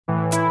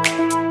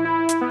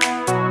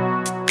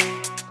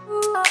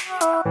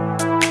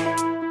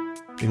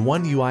In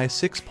One UI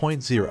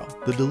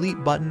 6.0, the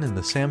delete button in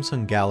the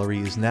Samsung Gallery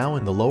is now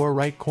in the lower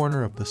right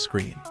corner of the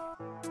screen.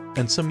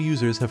 And some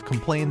users have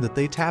complained that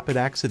they tap it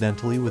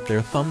accidentally with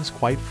their thumbs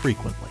quite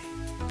frequently,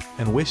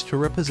 and wish to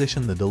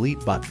reposition the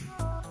delete button.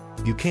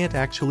 You can't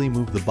actually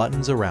move the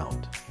buttons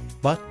around,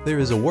 but there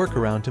is a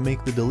workaround to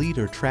make the delete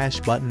or trash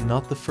button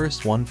not the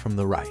first one from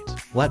the right.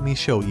 Let me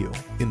show you.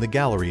 In the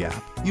Gallery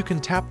app, you can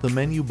tap the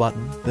menu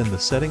button, then the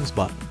settings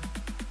button.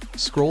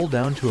 Scroll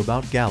down to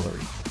About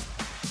Gallery.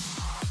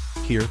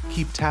 Here,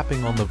 keep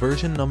tapping on the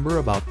version number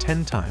about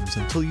 10 times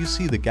until you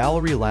see the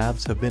Gallery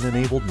Labs have been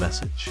enabled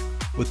message.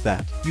 With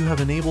that, you have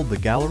enabled the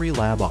Gallery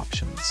Lab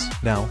options.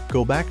 Now,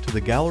 go back to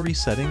the Gallery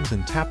settings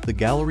and tap the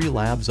Gallery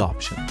Labs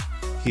option.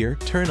 Here,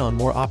 turn on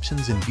More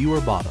options in Viewer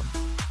bottom.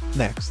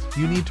 Next,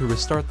 you need to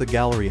restart the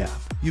Gallery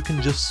app. You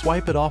can just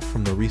swipe it off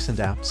from the recent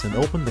apps and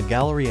open the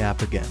Gallery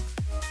app again.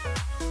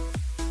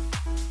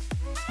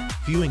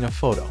 Viewing a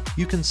photo,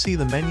 you can see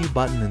the menu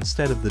button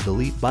instead of the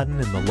delete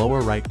button in the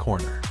lower right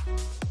corner.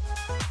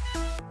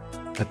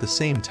 At the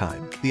same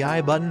time, the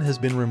I button has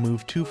been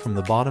removed too from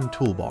the bottom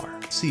toolbar.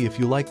 See if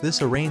you like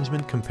this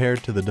arrangement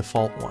compared to the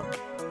default one.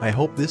 I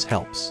hope this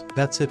helps.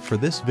 That's it for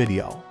this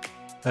video.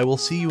 I will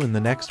see you in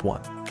the next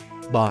one.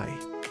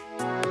 Bye.